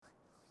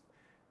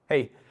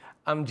Hey,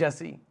 I'm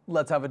Jesse.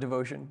 Let's have a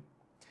devotion.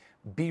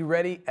 Be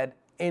ready at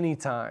any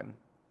time.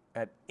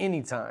 At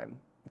any time.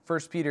 1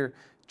 Peter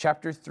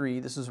chapter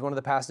 3. This is one of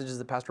the passages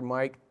that Pastor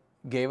Mike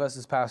gave us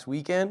this past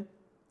weekend.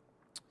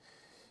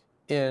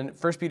 In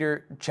 1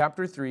 Peter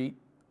chapter 3,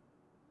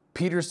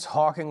 Peter's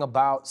talking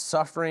about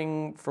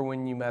suffering for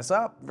when you mess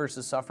up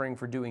versus suffering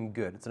for doing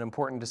good. It's an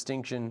important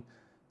distinction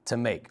to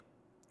make.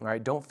 All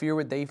right, don't fear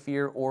what they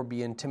fear or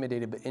be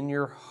intimidated, but in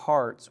your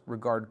hearts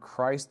regard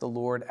Christ the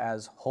Lord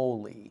as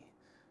holy.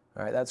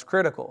 All right, that's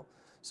critical.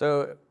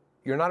 So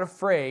you're not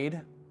afraid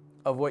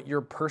of what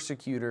your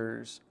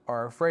persecutors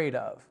are afraid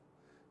of.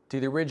 To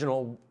the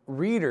original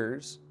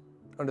readers,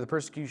 under the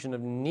persecution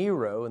of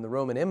Nero in the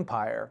Roman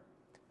Empire,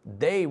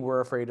 they were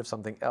afraid of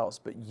something else,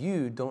 but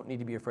you don't need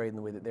to be afraid in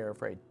the way that they're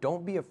afraid.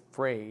 Don't be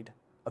afraid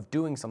of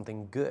doing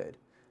something good.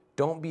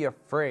 Don't be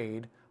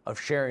afraid of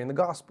sharing the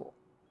gospel.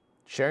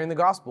 Sharing the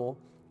gospel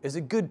is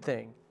a good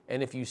thing.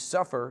 And if you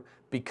suffer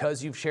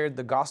because you've shared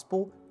the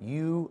gospel,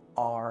 you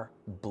are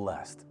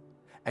blessed.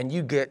 And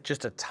you get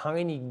just a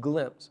tiny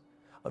glimpse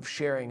of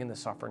sharing in the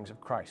sufferings of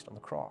Christ on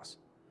the cross.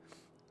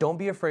 Don't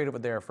be afraid of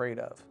what they're afraid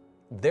of.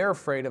 They're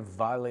afraid of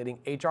violating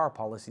HR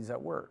policies at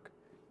work.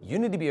 You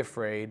need to be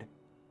afraid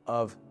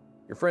of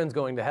your friends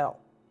going to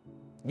hell.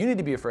 You need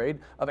to be afraid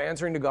of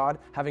answering to God,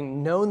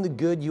 having known the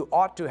good you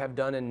ought to have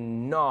done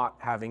and not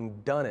having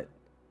done it.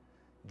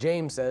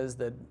 James says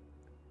that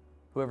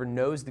whoever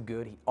knows the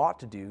good he ought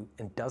to do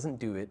and doesn't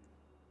do it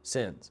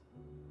sins.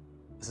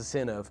 It's a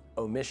sin of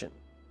omission.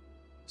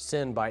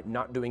 Sin by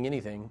not doing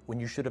anything when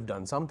you should have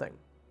done something.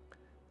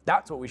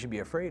 That's what we should be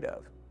afraid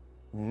of.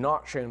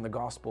 Not sharing the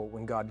gospel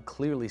when God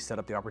clearly set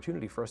up the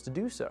opportunity for us to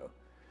do so.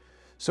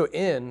 So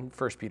in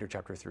 1 Peter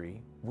chapter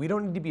 3, we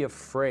don't need to be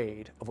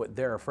afraid of what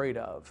they're afraid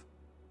of.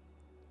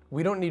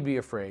 We don't need to be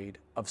afraid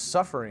of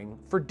suffering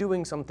for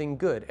doing something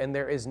good. And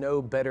there is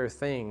no better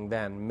thing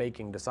than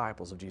making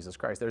disciples of Jesus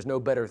Christ. There's no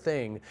better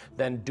thing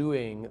than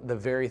doing the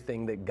very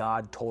thing that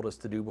God told us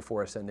to do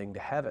before ascending to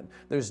heaven.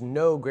 There's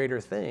no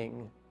greater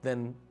thing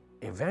than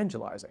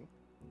evangelizing.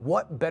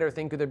 What better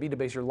thing could there be to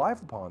base your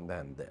life upon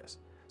than this?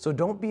 So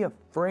don't be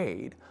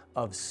afraid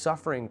of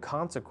suffering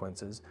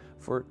consequences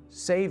for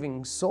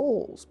saving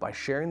souls by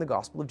sharing the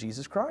gospel of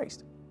Jesus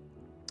Christ.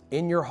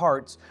 In your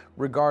hearts,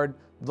 regard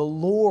the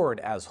Lord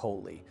as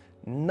holy,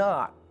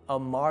 not a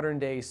modern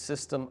day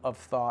system of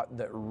thought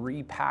that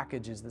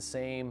repackages the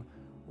same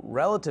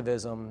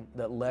relativism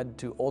that led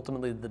to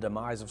ultimately the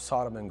demise of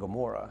Sodom and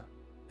Gomorrah.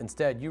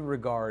 Instead, you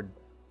regard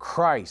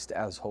Christ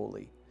as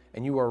holy,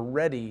 and you are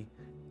ready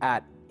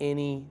at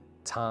any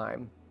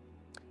time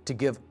to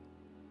give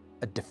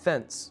a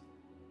defense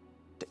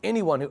to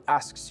anyone who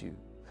asks you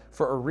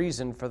for a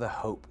reason for the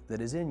hope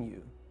that is in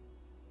you.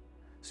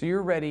 So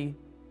you're ready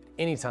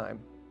anytime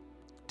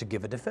to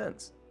give a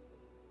defense.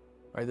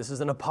 All right, this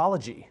is an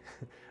apology,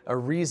 a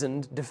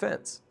reasoned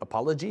defense,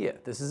 apologia.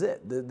 This is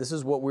it. This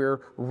is what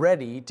we're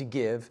ready to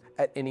give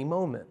at any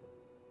moment.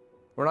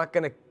 We're not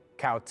going to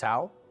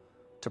kowtow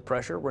to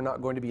pressure. We're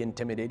not going to be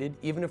intimidated,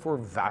 even if we're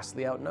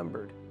vastly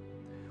outnumbered.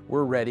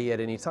 We're ready at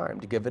any time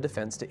to give a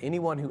defense to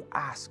anyone who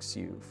asks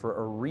you for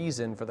a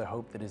reason for the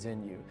hope that is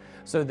in you.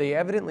 So they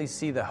evidently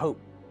see the hope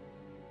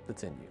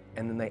that's in you,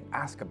 and then they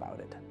ask about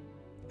it.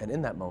 And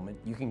in that moment,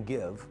 you can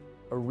give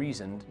a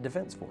reasoned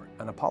defense for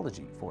it, an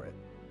apology for it.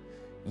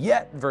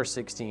 Yet, verse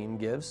 16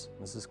 gives,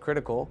 this is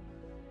critical,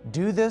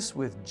 do this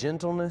with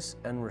gentleness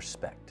and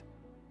respect,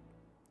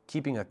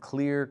 keeping a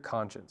clear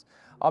conscience.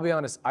 I'll be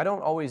honest, I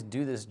don't always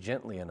do this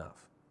gently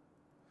enough.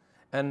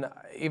 And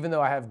even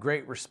though I have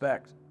great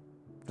respect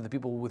for the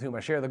people with whom I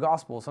share the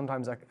gospel,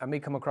 sometimes I may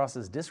come across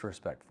as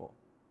disrespectful.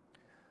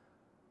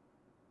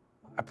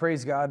 I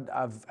praise God,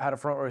 I've had a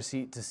front row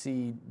seat to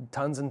see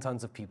tons and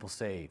tons of people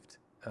saved.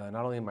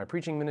 Not only in my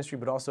preaching ministry,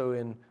 but also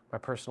in my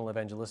personal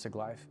evangelistic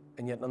life.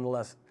 And yet,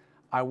 nonetheless,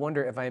 I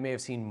wonder if I may have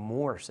seen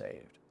more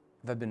saved,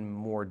 if I've been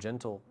more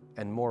gentle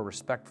and more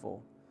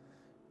respectful.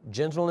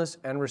 Gentleness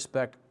and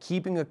respect,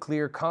 keeping a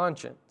clear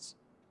conscience,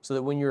 so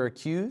that when you're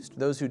accused,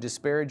 those who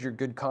disparage your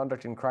good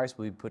conduct in Christ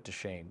will be put to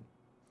shame.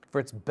 For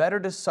it's better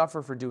to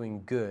suffer for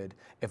doing good,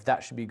 if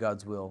that should be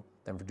God's will,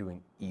 than for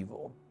doing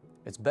evil.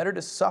 It's better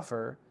to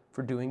suffer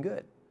for doing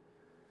good.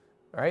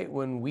 All right?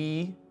 When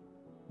we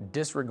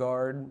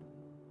disregard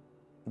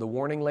the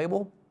warning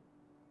label,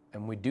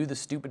 and we do the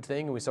stupid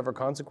thing and we suffer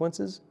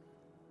consequences,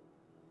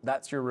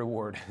 that's your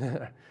reward.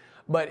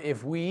 But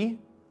if we,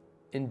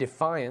 in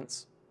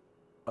defiance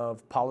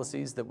of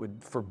policies that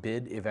would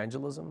forbid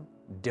evangelism,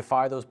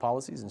 defy those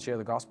policies and share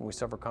the gospel and we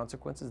suffer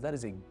consequences, that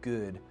is a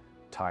good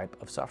type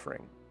of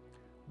suffering.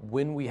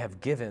 When we have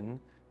given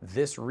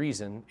this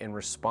reason in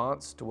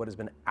response to what has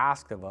been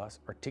asked of us,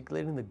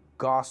 articulating the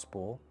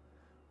gospel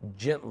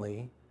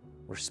gently,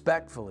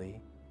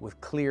 respectfully, with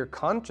clear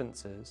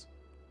consciences,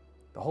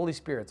 the Holy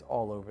Spirit's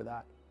all over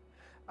that.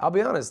 I'll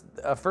be honest,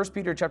 1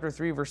 Peter chapter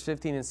 3, verse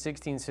 15 and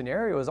 16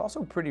 scenario is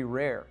also pretty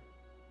rare.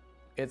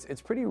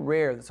 It's pretty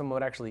rare that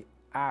someone would actually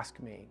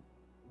ask me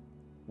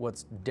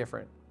what's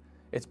different.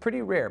 It's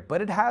pretty rare,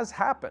 but it has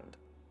happened.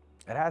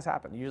 It has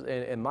happened.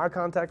 Usually, in my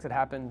context, it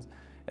happens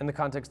in the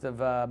context of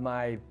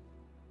my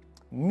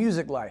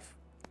music life,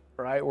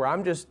 right? Where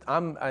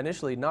I'm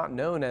initially not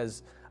known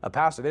as a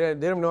pastor.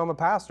 They don't know I'm a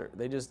pastor.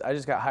 I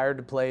just got hired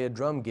to play a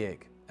drum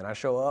gig, and I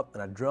show up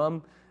and I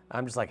drum.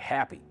 I'm just like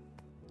happy,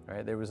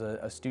 right? There was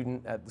a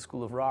student at the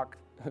School of Rock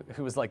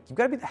who was like, "You've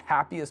got to be the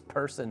happiest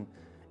person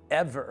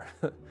ever."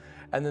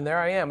 And then there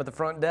I am at the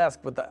front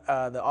desk with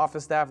the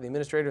office staff, the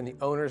administrator, and the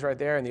owners right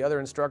there, and the other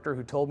instructor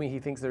who told me he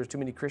thinks there's too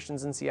many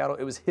Christians in Seattle.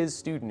 It was his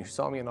student who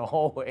saw me in the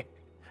hallway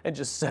and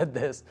just said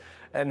this.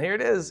 And here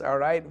it is, all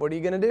right, what are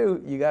you gonna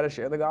do? You gotta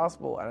share the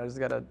gospel. And I just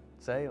gotta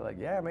say, like,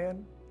 yeah,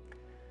 man,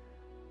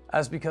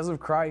 that's because of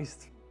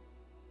Christ.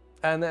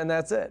 And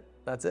that's it,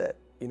 that's it.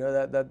 You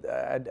know,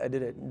 I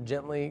did it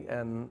gently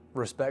and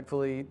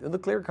respectfully, with a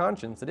clear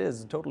conscience. It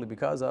is totally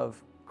because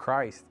of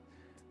Christ.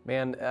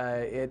 Man,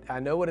 I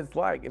know what it's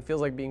like. It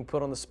feels like being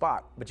put on the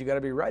spot, but you got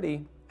to be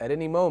ready at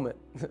any moment.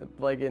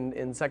 Like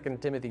in 2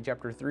 Timothy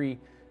chapter 3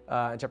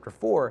 and chapter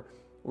 4,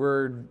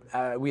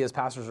 we as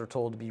pastors are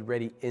told to be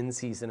ready in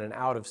season and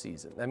out of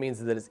season. That means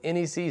that it's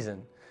any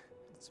season.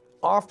 It's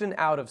often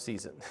out of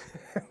season,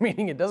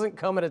 meaning it doesn't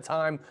come at a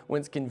time when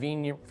it's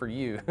convenient for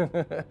you.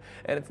 And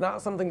it's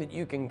not something that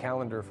you can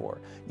calendar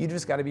for. You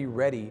just got to be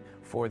ready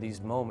for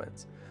these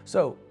moments.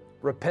 So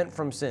repent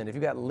from sin. If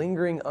you've got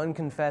lingering,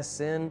 unconfessed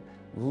sin,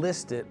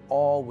 list it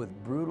all with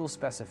brutal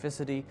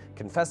specificity,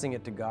 confessing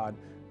it to God.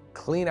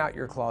 Clean out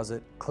your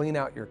closet, clean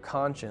out your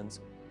conscience,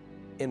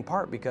 in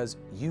part because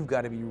you've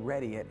got to be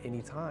ready at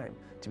any time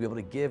to be able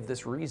to give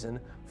this reason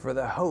for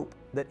the hope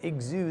that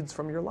exudes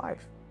from your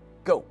life.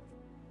 Go.